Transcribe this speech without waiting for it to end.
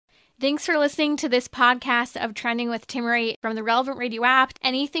Thanks for listening to this podcast of Trending with Timmery from the Relevant Radio app.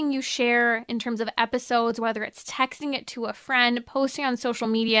 Anything you share in terms of episodes, whether it's texting it to a friend, posting on social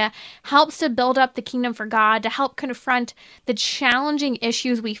media, helps to build up the kingdom for God, to help confront the challenging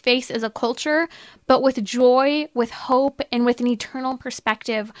issues we face as a culture, but with joy, with hope, and with an eternal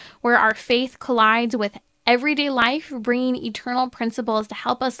perspective where our faith collides with everyday life, bringing eternal principles to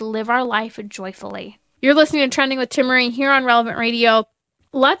help us live our life joyfully. You're listening to Trending with Timmery here on Relevant Radio.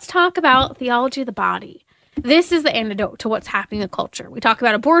 Let's talk about theology of the body. This is the antidote to what's happening in the culture. We talk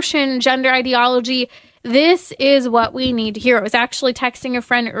about abortion, gender ideology. This is what we need to hear. I was actually texting a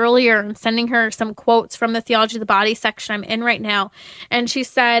friend earlier and sending her some quotes from the Theology of the Body section I'm in right now. And she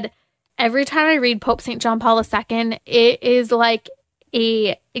said, every time I read Pope St. John Paul II, it is like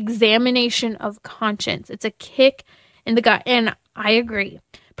a examination of conscience. It's a kick in the gut. And I agree.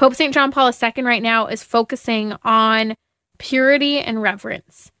 Pope St. John Paul II right now is focusing on purity and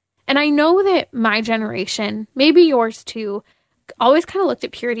reverence. And I know that my generation, maybe yours too, always kind of looked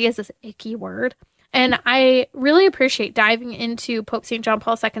at purity as this icky word. And I really appreciate diving into Pope St. John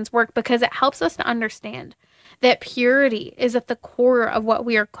Paul II's work because it helps us to understand that purity is at the core of what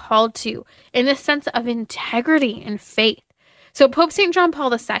we are called to in the sense of integrity and faith. So Pope St. John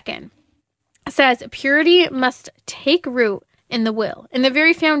Paul II says purity must take root in the will, in the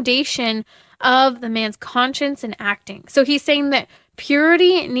very foundation of the man's conscience and acting. So he's saying that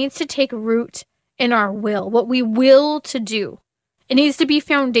purity needs to take root in our will, what we will to do. It needs to be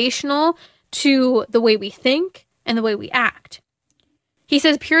foundational to the way we think and the way we act. He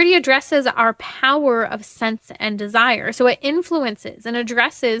says purity addresses our power of sense and desire. So it influences and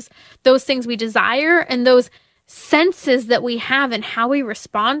addresses those things we desire and those senses that we have and how we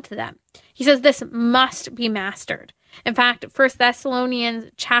respond to them. He says this must be mastered. In fact, 1 Thessalonians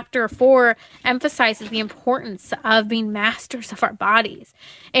chapter 4 emphasizes the importance of being masters of our bodies.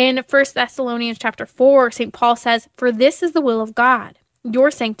 In 1 Thessalonians chapter 4, St. Paul says, "For this is the will of God,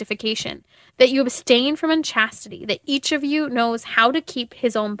 your sanctification, that you abstain from unchastity, that each of you knows how to keep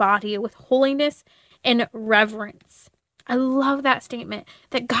his own body with holiness and reverence." I love that statement,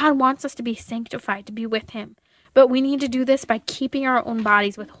 that God wants us to be sanctified, to be with him. But we need to do this by keeping our own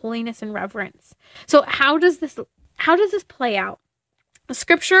bodies with holiness and reverence. So how does this play out? The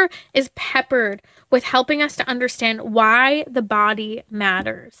scripture is peppered with helping us to understand why the body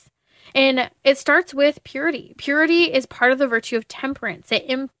matters. And it starts with purity. Purity is part of the virtue of temperance.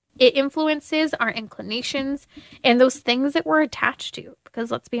 It influences our inclinations and those things that we're attached to.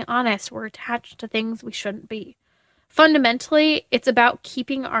 Because let's be honest, we're attached to things we shouldn't be. Fundamentally, it's about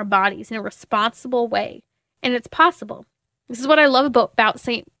keeping our bodies in a responsible way. And it's possible. This is what I love about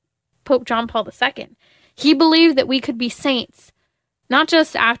St. Pope John Paul II. He believed that we could be saints, not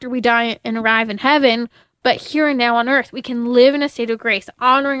just after we die and arrive in heaven, but here and now on earth. We can live in a state of grace,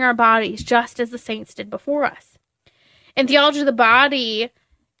 honoring our bodies just as the saints did before us. In Theology of the Body,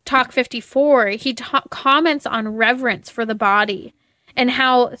 Talk 54, he comments on reverence for the body and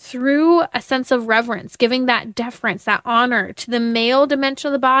how through a sense of reverence, giving that deference, that honor to the male dimension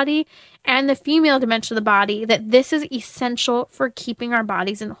of the body and the female dimension of the body, that this is essential for keeping our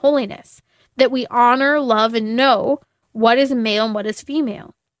bodies in holiness. That we honor, love, and know what is male and what is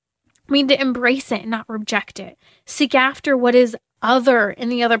female. We need to embrace it and not reject it. Seek after what is other in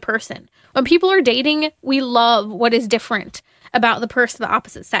the other person. When people are dating, we love what is different about the person of the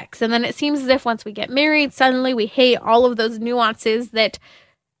opposite sex. And then it seems as if once we get married, suddenly we hate all of those nuances that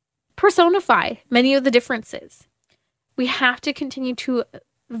personify many of the differences. We have to continue to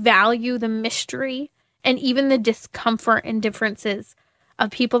value the mystery and even the discomfort and differences of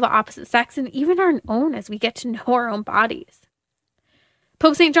people of the opposite sex, and even our own as we get to know our own bodies.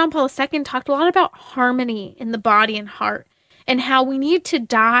 Pope St. John Paul II talked a lot about harmony in the body and heart, and how we need to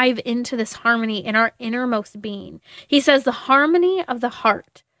dive into this harmony in our innermost being. He says the harmony of the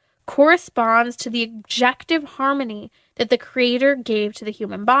heart corresponds to the objective harmony that the Creator gave to the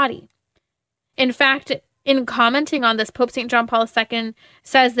human body. In fact, in commenting on this, Pope St. John Paul II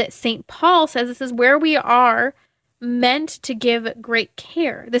says that St. Paul says this is where we are meant to give great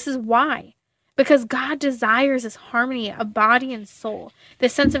care. This is why. Because God desires this harmony of body and soul,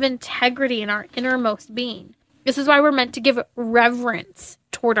 this sense of integrity in our innermost being. This is why we're meant to give reverence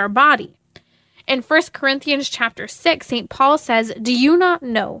toward our body. In 1 Corinthians chapter 6, St. Paul says, "Do you not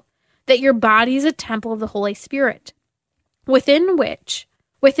know that your body is a temple of the Holy Spirit, within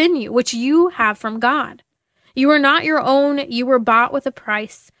you, which you have from God? You are not your own, you were bought with a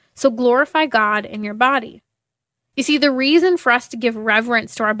price, so glorify God in your body." You see, the reason for us to give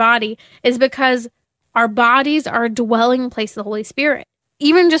reverence to our body is because our bodies are a dwelling place of the Holy Spirit.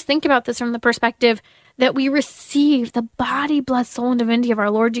 Even just think about this from the perspective that we receive the body, blood, soul, and divinity of our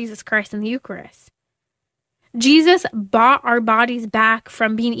Lord Jesus Christ in the Eucharist. Jesus bought our bodies back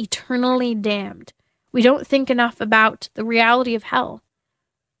from being eternally damned. We don't think enough about the reality of hell.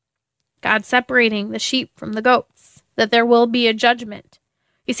 God separating the sheep from the goats, that there will be a judgment.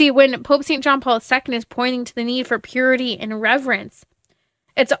 You see, when Pope St. John Paul II is pointing to the need for purity and reverence,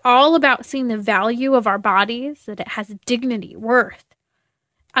 it's all about seeing the value of our bodies, that it has dignity, worth.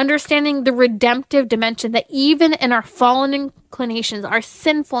 Understanding the redemptive dimension that even in our fallen inclinations, our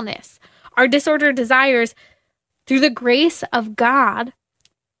sinfulness, our disordered desires, through the grace of God,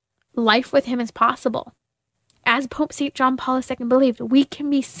 life with him is possible. As Pope St. John Paul II believed, we can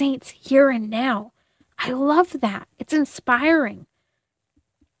be saints here and now. I love that. It's inspiring.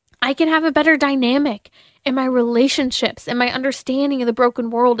 I can have a better dynamic in my relationships and my understanding of the broken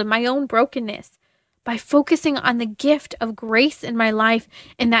world and my own brokenness by focusing on the gift of grace in my life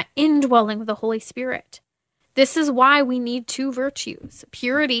and that indwelling of the Holy Spirit. This is why we need two virtues: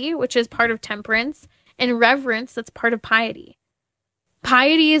 purity, which is part of temperance, and reverence, that's part of piety.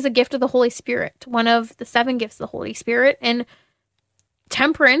 Piety is a gift of the Holy Spirit, one of the 7 gifts of the Holy Spirit, and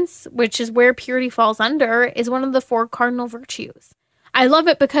temperance, which is where purity falls under, is one of the 4 cardinal virtues. I love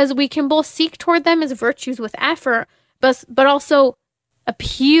it because we can both seek toward them as virtues with effort, but also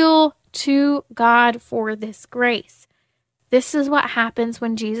appeal to God for this grace. This is what happens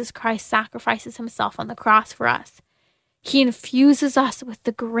when Jesus Christ sacrifices himself on the cross for us. He infuses us with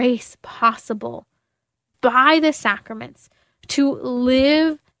the grace possible by the sacraments to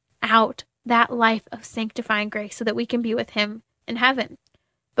live out that life of sanctifying grace so that we can be with him in heaven.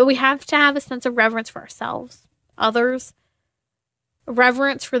 But we have to have a sense of reverence for ourselves, others,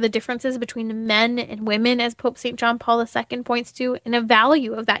 reverence for the differences between men and women, as Pope St. John Paul II points to, and a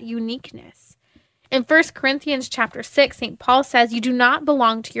value of that uniqueness. In 1 Corinthians chapter 6, St. Paul says, "You do not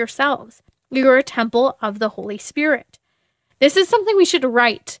belong to yourselves. You are a temple of the Holy Spirit." This is something we should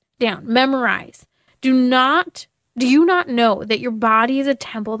write down, memorize. Do you not know that your body is a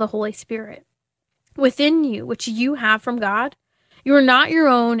temple of the Holy Spirit within you, which you have from God? You are not your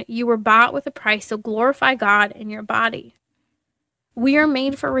own. You were bought with a price, so glorify God in your body. We are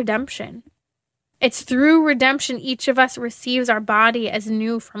made for redemption. It's through redemption each of us receives our body as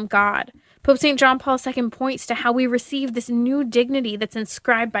new from God. Pope St. John Paul II points to how we receive this new dignity that's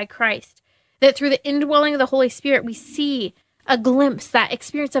inscribed by Christ, that through the indwelling of the Holy Spirit, we see a glimpse, that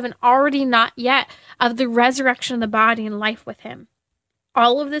experience of an already not yet, of the resurrection of the body and life with him.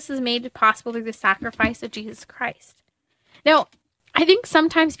 All of this is made possible through the sacrifice of Jesus Christ. Now, I think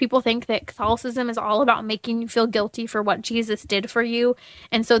sometimes people think that Catholicism is all about making you feel guilty for what Jesus did for you.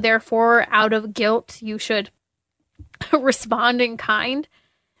 And so therefore, out of guilt, you should respond in kind.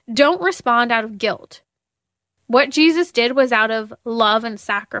 Don't respond out of guilt. What Jesus did was out of love and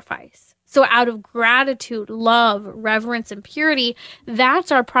sacrifice. So out of gratitude, love, reverence, and purity,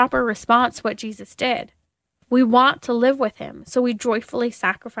 that's our proper response to what Jesus did. We want to live with him, so we joyfully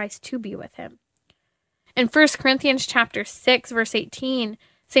sacrifice to be with him. In 1 Corinthians chapter 6, verse 18,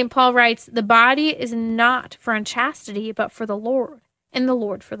 St. Paul writes, "The body is not for unchastity, but for the Lord, and the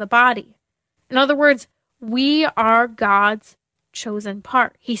Lord for the body." In other words, we are God's chosen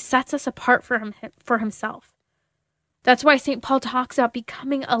part. He sets us apart for himself. That's why St. Paul talks about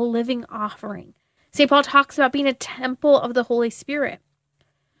becoming a living offering. St. Paul talks about being a temple of the Holy Spirit.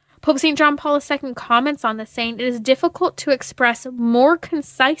 Pope St. John Paul II comments on this, saying, "It is difficult to express more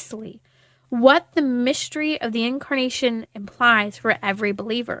concisely what the mystery of the Incarnation implies for every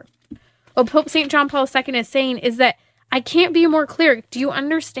believer." What Pope St. John Paul II is saying is that I can't be more clear. Do you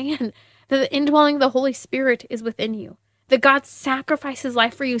understand that the indwelling of the Holy Spirit is within you? That God sacrificed his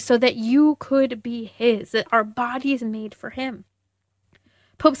life for you so that you could be his, that our body is made for him.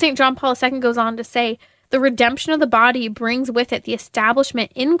 Pope St. John Paul II goes on to say, the redemption of the body brings with it the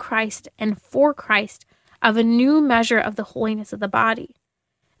establishment in Christ and for Christ of a new measure of the holiness of the body.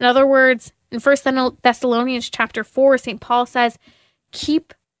 In other words, in 1 Thessalonians chapter 4, St. Paul says,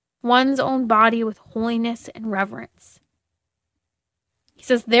 keep one's own body with holiness and reverence. He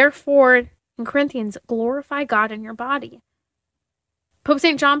says, therefore, in Corinthians, glorify God in your body. Pope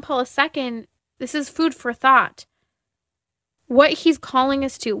St. John Paul II, this is food for thought. What he's calling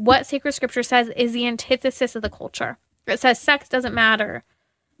us to, what sacred scripture says, is the antithesis of the culture. It says sex doesn't matter.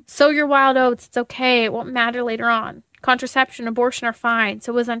 Sow your wild oats, it's okay, it won't matter later on. Contraception, abortion are fine,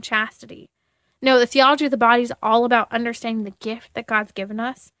 so is unchastity. No, the theology of the body is all about understanding the gift that God's given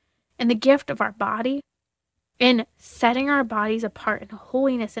us and the gift of our body and setting our bodies apart in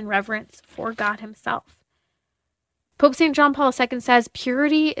holiness and reverence for God himself. Pope St. John Paul II says,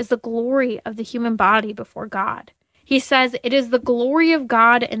 purity is the glory of the human body before God. He says, it is the glory of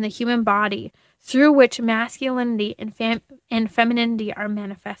God in the human body through which masculinity and femininity are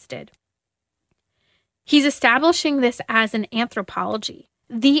manifested. He's establishing this as an anthropology,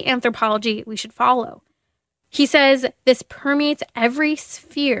 the anthropology we should follow. He says this permeates every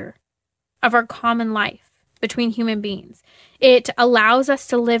sphere of our common life between human beings. It allows us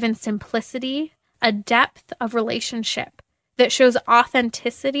to live in simplicity, a depth of relationship that shows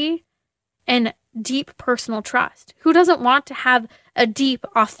authenticity and deep personal trust. Who doesn't want to have a deep,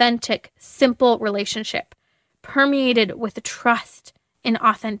 authentic, simple relationship permeated with trust and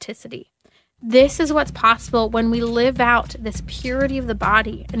authenticity? This is what's possible when we live out this purity of the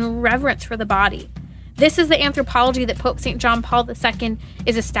body and reverence for the body. This is the anthropology that Pope St. John Paul II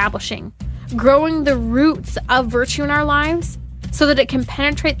is establishing, growing the roots of virtue in our lives so that it can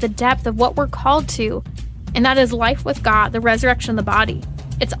penetrate the depth of what we're called to, and that is life with God, the resurrection of the body.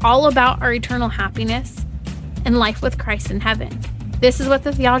 It's all about our eternal happiness and life with Christ in heaven. This is what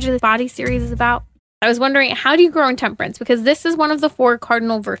the Theology of the Body series is about. I was wondering, how do you grow in temperance? Because this is one of the 4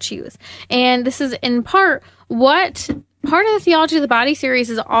 cardinal virtues. And this is in part what part of the Theology of the Body series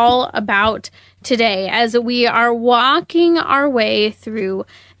is all about today, as we are walking our way through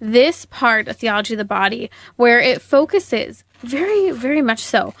this part of Theology of the Body, where it focuses very, very much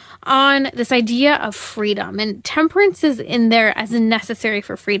so on this idea of freedom, and temperance is in there as necessary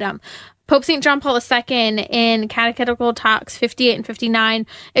for freedom. Pope St. John Paul II in Catechetical Talks 58 and 59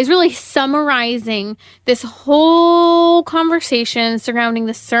 is really summarizing this whole conversation surrounding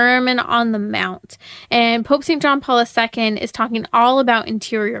the Sermon on the Mount. And Pope St. John Paul II is talking all about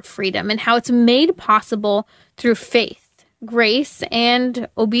interior freedom and how it's made possible through faith, grace, and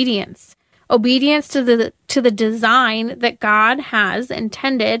obedience. Obedience to the design that God has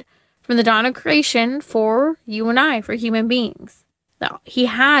intended from the dawn of creation for you and I, for human beings. He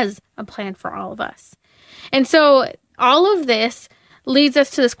has a plan for all of us. And so all of this leads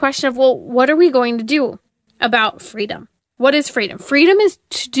us to this question of, well, what are we going to do about freedom? What is freedom? Freedom is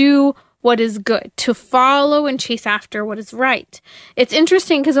to do what is good, to follow and chase after what is right. It's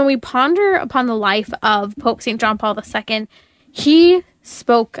interesting because when we ponder upon the life of Pope St. John Paul II, he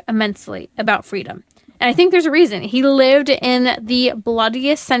spoke immensely about freedom. And I think there's a reason. He lived in the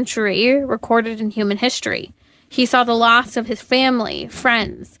bloodiest century recorded in human history. He saw the loss of his family,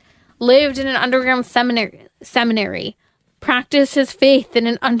 friends, lived in an underground seminary, practiced his faith in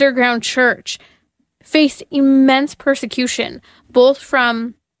an underground church, faced immense persecution, both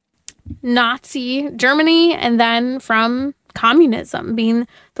from Nazi Germany and then from communism being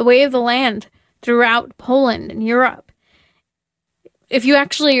the way of the land throughout Poland and Europe. If you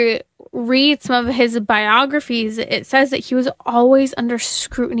actually read some of his biographies, it says that he was always under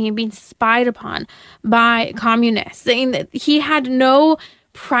scrutiny and being spied upon by communists, saying that he had no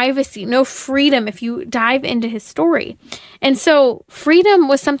privacy, no freedom if you dive into his story. And so freedom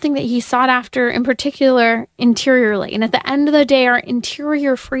was something that he sought after, in particular, interiorly. And at the end of the day, our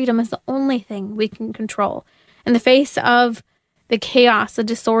interior freedom is the only thing we can control. In the face of the chaos, the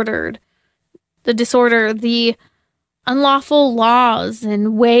disorder, the unlawful laws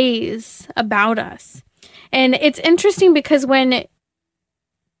and ways about us. And it's interesting because when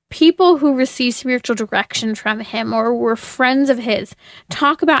people who receive spiritual direction from him or were friends of his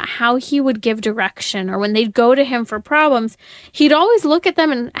talk about how he would give direction, or when they'd go to him for problems, he'd always look at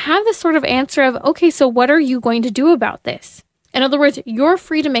them and have this sort of answer of, okay, so what are you going to do about this? In other words, you're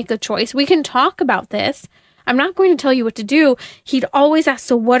free to make a choice. We can talk about this. I'm not going to tell you what to do. He'd always ask,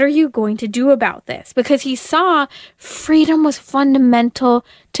 so what are you going to do about this? Because he saw freedom was fundamental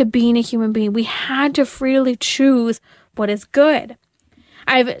to being a human being. We had to freely choose what is good.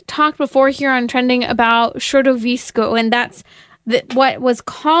 I've talked before here on Trending about środowisko, and that's what was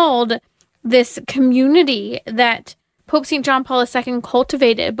called this community that Pope St. John Paul II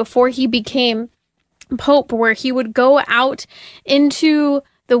cultivated before he became Pope, where he would go out into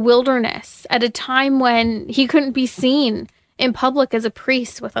the wilderness at a time when he couldn't be seen in public as a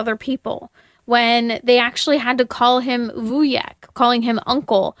priest with other people, when they actually had to call him wujek, calling him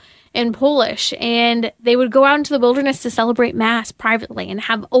uncle in Polish, and they would go out into the wilderness to celebrate Mass privately and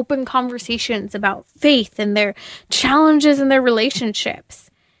have open conversations about faith and their challenges in their relationships.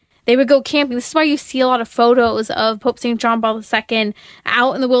 They would go camping. This is why you see a lot of photos of Pope St. John Paul II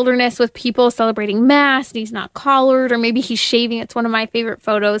out in the wilderness with people celebrating Mass, and he's not collared, or maybe he's shaving. It's one of my favorite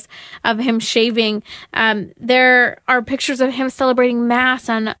photos of him shaving. There are pictures of him celebrating Mass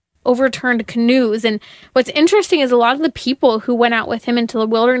on overturned canoes. And what's interesting is a lot of the people who went out with him into the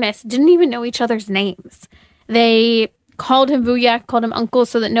wilderness didn't even know each other's names. They called him wujek, called him uncle,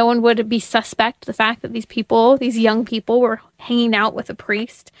 so that no one would be suspect the fact that these young people were hanging out with a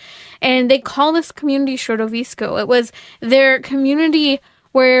priest. And they call this community środowisko. It was their community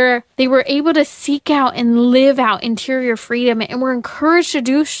where they were able to seek out and live out interior freedom and were encouraged to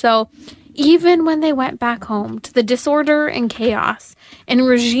do so even when they went back home to the disorder and chaos and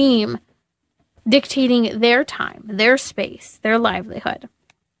regime dictating their time, their space, their livelihood.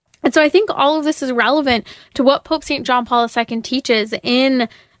 And so I think all of this is relevant to what Pope St. John Paul II teaches in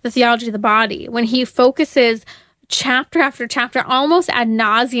the Theology of the Body, when he focuses chapter after chapter, almost ad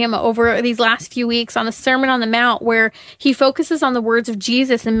nauseum over these last few weeks on the Sermon on the Mount, where he focuses on the words of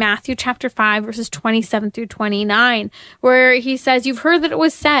Jesus in Matthew chapter 5, verses 27 through 29, where he says, "You've heard that it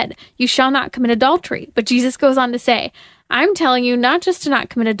was said, you shall not commit adultery." But Jesus goes on to say, "I'm telling you not just to not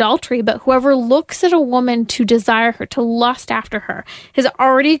commit adultery, but whoever looks at a woman to desire her, to lust after her, has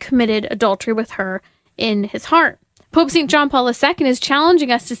already committed adultery with her in his heart." Pope St. John Paul II is challenging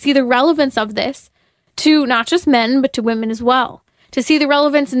us to see the relevance of this to not just men, but to women as well. To see the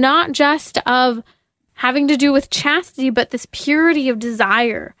relevance not just of having to do with chastity, but this purity of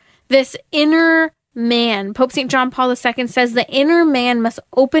desire, this inner man. Pope St. John Paul II says the inner man must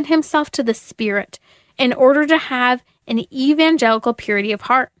open himself to the Spirit in order to have an evangelical purity of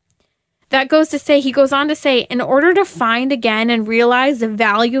heart. That goes to say, he goes on to say, in order to find again and realize the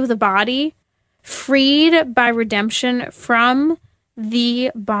value of the body, freed by redemption from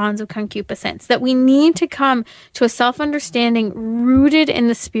the bonds of concupiscence, that we need to come to a self-understanding rooted in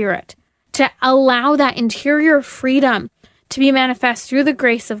the Spirit to allow that interior freedom to be manifest through the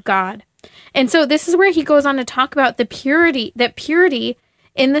grace of God. And so this is where he goes on to talk about the purity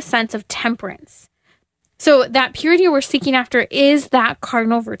in the sense of temperance. So that purity we're seeking after is that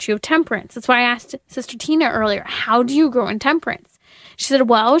cardinal virtue of temperance. That's why I asked Sister Tina earlier, how do you grow in temperance? She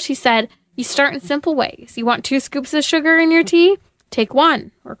said, you start in simple ways. You want 2 scoops of sugar in your tea? Take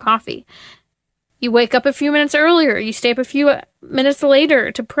 1, or coffee. You wake up a few minutes earlier. You stay up a few minutes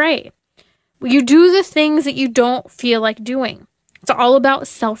later to pray. You do the things that you don't feel like doing. It's all about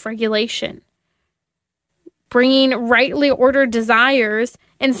self-regulation. Bringing rightly ordered desires,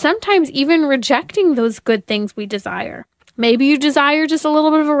 and sometimes even rejecting those good things we desire. Maybe you desire just a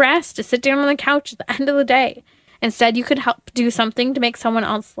little bit of a rest, to sit down on the couch at the end of the day. Instead, you could help do something to make someone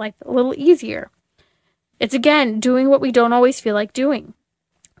else's life a little easier. It's, again, doing what we don't always feel like doing.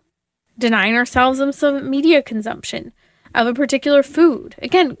 Denying ourselves of some media consumption of a particular food.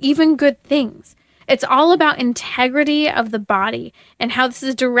 Again, even good things. It's all about integrity of the body and how this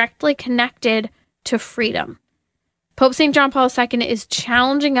is directly connected to freedom. Pope St. John Paul II is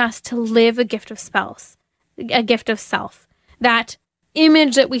challenging us to live a gift of self. That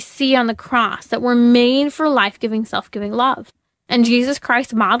image that we see on the cross, that we're made for life-giving, self-giving love. And Jesus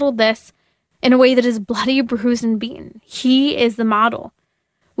Christ modeled this in a way that is bloody, bruised, and beaten. He is the model.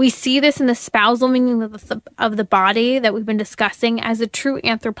 We see this in the spousal meaning of the body that we've been discussing as a true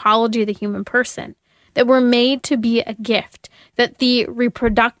anthropology of the human person, that we're made to be a gift, that the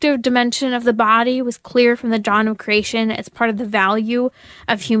reproductive dimension of the body was clear from the dawn of creation as part of the value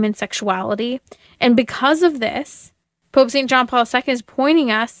of human sexuality. And because of this, Pope St. John Paul II is pointing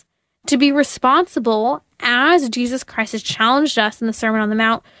us to be responsible, as Jesus Christ has challenged us in the Sermon on the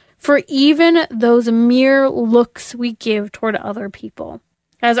Mount, for even those mere looks we give toward other people,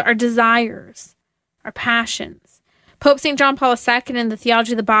 as our desires, our passions. Pope St. John Paul II in the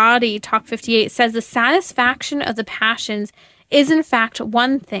Theology of the Body, Talk 58, says the satisfaction of the passions is in fact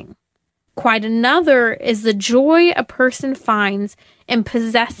one thing. Quite another is the joy a person finds in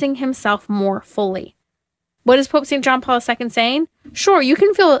possessing himself more fully. What is Pope St. John Paul II saying? Sure, you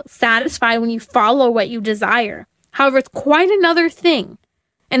can feel satisfied when you follow what you desire. However, it's quite another thing.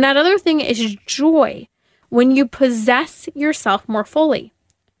 And that other thing is joy when you possess yourself more fully.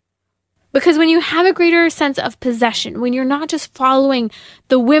 Because when you have a greater sense of possession, when you're not just following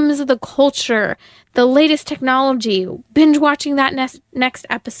the whims of the culture, the latest technology, binge watching that next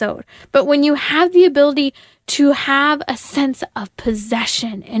episode, but when you have the ability to have a sense of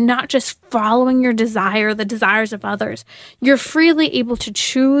possession and not just following your desire, the desires of others, you're freely able to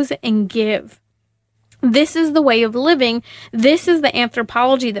choose and give. This is the way of living. This is the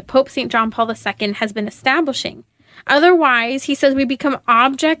anthropology that Pope St. John Paul II has been establishing. Otherwise, he says we become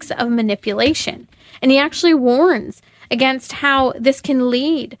objects of manipulation. And he actually warns against how this can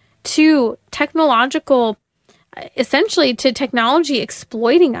lead to essentially to technology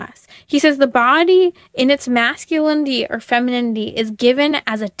exploiting us. He says the body in its masculinity or femininity is given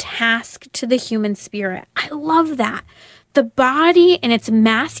as a task to the human spirit. I love that. The body in its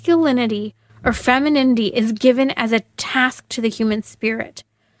masculinity or femininity is given as a task to the human spirit.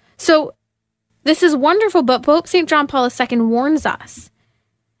 So this is wonderful, but Pope St. John Paul II warns us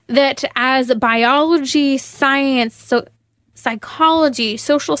that as biology, science, psychology,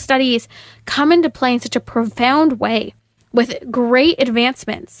 social studies come into play in such a profound way, with great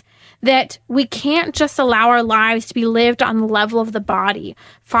advancements, that we can't just allow our lives to be lived on the level of the body,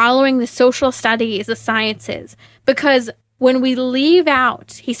 following the social studies, the sciences, because when we leave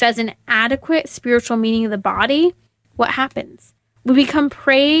out, he says, an adequate spiritual meaning of the body, what happens? We become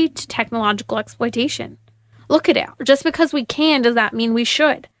prey to technological exploitation. Look at it. Just because we can, does that mean we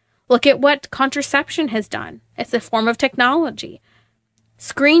should? Look at what contraception has done. It's a form of technology.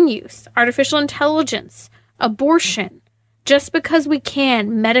 Screen use, artificial intelligence, abortion. Just because we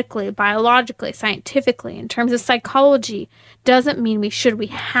can medically, biologically, scientifically, in terms of psychology, doesn't mean we should. We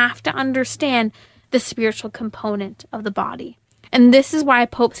have to understand the spiritual component of the body. And this is why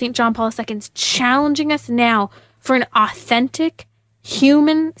Pope St. John Paul II is challenging us now for an authentic,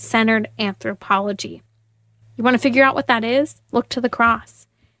 human-centered anthropology. You want to figure out what that is? Look to the cross.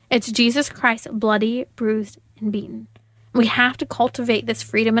 It's Jesus Christ, bloody, bruised, and beaten. We have to cultivate this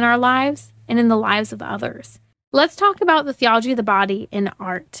freedom in our lives and in the lives of others. Let's talk about the theology of the body in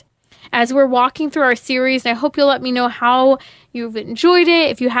art. As we're walking through our series, I hope you'll let me know how you've enjoyed it.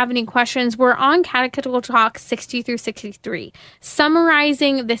 If you have any questions, we're on Catechetical Talk 60 through 63,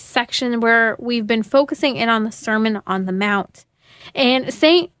 summarizing this section where we've been focusing in on the Sermon on the Mount. And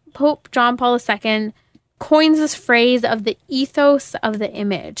St. Pope John Paul II coins this phrase of the ethos of the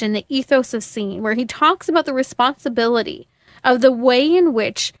image and the ethos of seeing, where he talks about the responsibility of the way in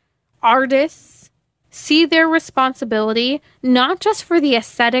which artists see their responsibility, not just for the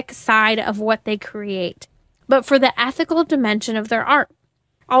aesthetic side of what they create, but for the ethical dimension of their art.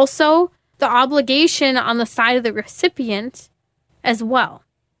 Also, the obligation on the side of the recipient as well.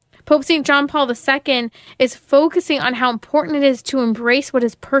 Pope St. John Paul II is focusing on how important it is to embrace what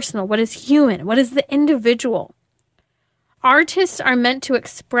is personal, what is human, what is the individual. Artists are meant to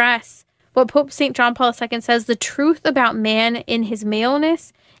express what Pope St. John Paul II says, the truth about man in his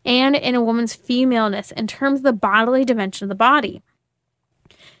maleness and in a woman's femaleness in terms of the bodily dimension of the body.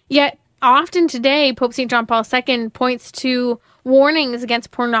 Yet, often today, Pope St. John Paul II points to warnings against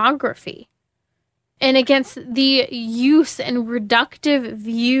pornography and against the use and reductive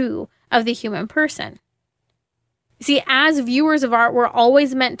view of the human person. See, as viewers of art, we're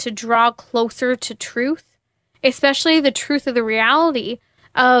always meant to draw closer to truth, especially the truth of the reality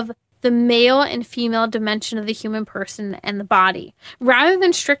of the male and female dimension of the human person and the body, rather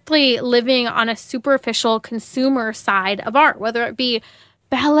than strictly living on a superficial consumer side of art, whether it be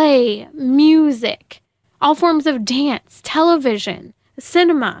ballet, music, all forms of dance, television,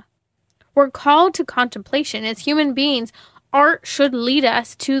 cinema. We're called to contemplation. As human beings, art should lead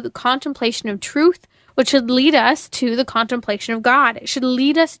us to the contemplation of truth, which should lead us to the contemplation of God. It should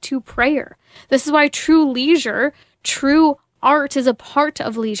lead us to prayer. This is why true leisure, true art is a part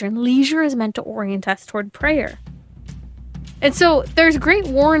of leisure, and leisure is meant to orient us toward prayer. And so there's great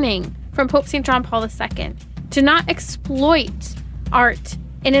warning from Pope St. John Paul II to not exploit art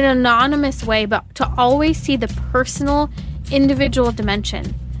in an anonymous way, but to always see the personal, individual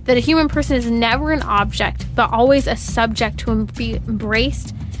dimension. That a human person is never an object, but always a subject to be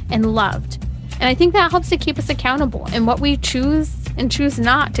embraced and loved. And I think that helps to keep us accountable in what we choose and choose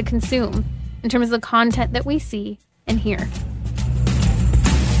not to consume in terms of the content that we see and hear.